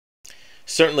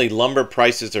Certainly, lumber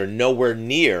prices are nowhere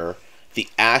near the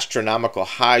astronomical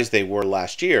highs they were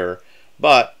last year,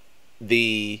 but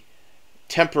the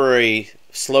temporary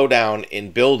slowdown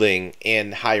in building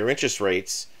and higher interest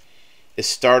rates is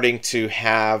starting to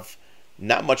have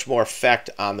not much more effect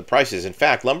on the prices. In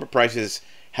fact, lumber prices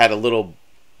had a little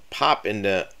pop in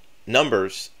the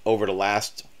numbers over the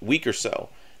last week or so.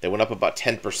 They went up about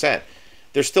 10%.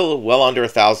 They're still well under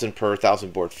 1,000 per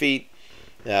 1,000 board feet,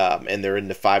 and they're in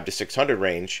the 500 to 600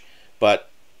 range. But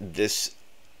this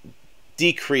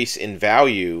decrease in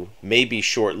value may be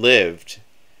short-lived,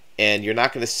 and you're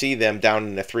not going to see them down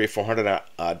in the $300 or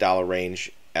 $400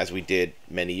 range as we did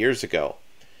many years ago.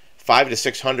 500 to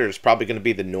 600 is probably going to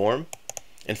be the norm.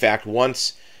 In fact,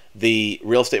 once the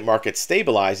real estate market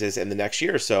stabilizes in the next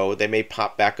year or so, they may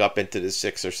pop back up into the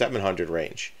 600 or 700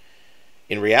 range.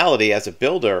 In reality, as a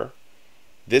builder,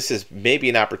 this is maybe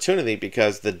an opportunity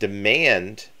because the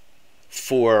demand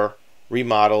for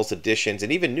remodels, additions,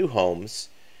 and even new homes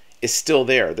is still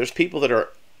there. There's people that are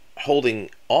holding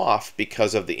off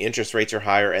because of the interest rates are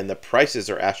higher and the prices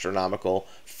are astronomical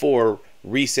for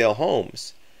resale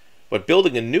homes. But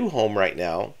building a new home right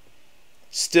now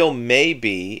still may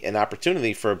be an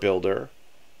opportunity for a builder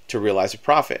to realize a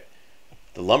profit.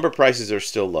 The lumber prices are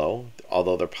still low,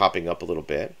 although they're popping up a little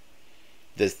bit.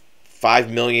 The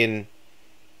 5 million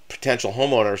potential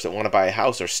homeowners that want to buy a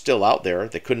house are still out there.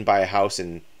 They couldn't buy a house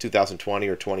in 2020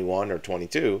 or 21 or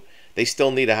 22. They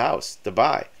still need a house to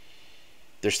buy.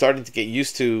 They're starting to get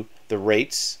used to the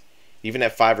rates, even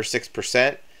at 5 or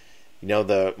 6%. You know,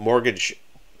 the mortgage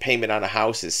payment on a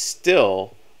house is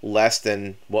still less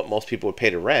than what most people would pay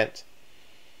to rent.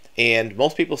 And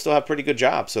most people still have pretty good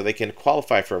jobs, so they can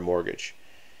qualify for a mortgage.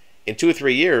 In 2 or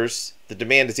 3 years, the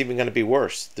demand is even going to be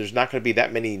worse. There's not going to be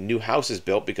that many new houses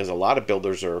built because a lot of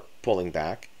builders are pulling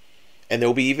back. And there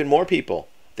will be even more people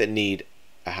that need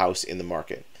a house in the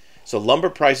market. So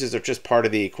lumber prices are just part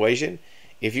of the equation.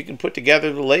 If you can put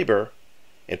together the labor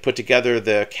and put together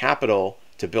the capital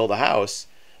to build a house,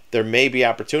 there may be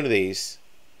opportunities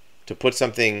to put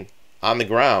something on the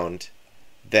ground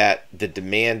that the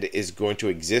demand is going to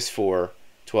exist for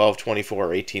 12, 24,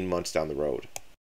 or 18 months down the road.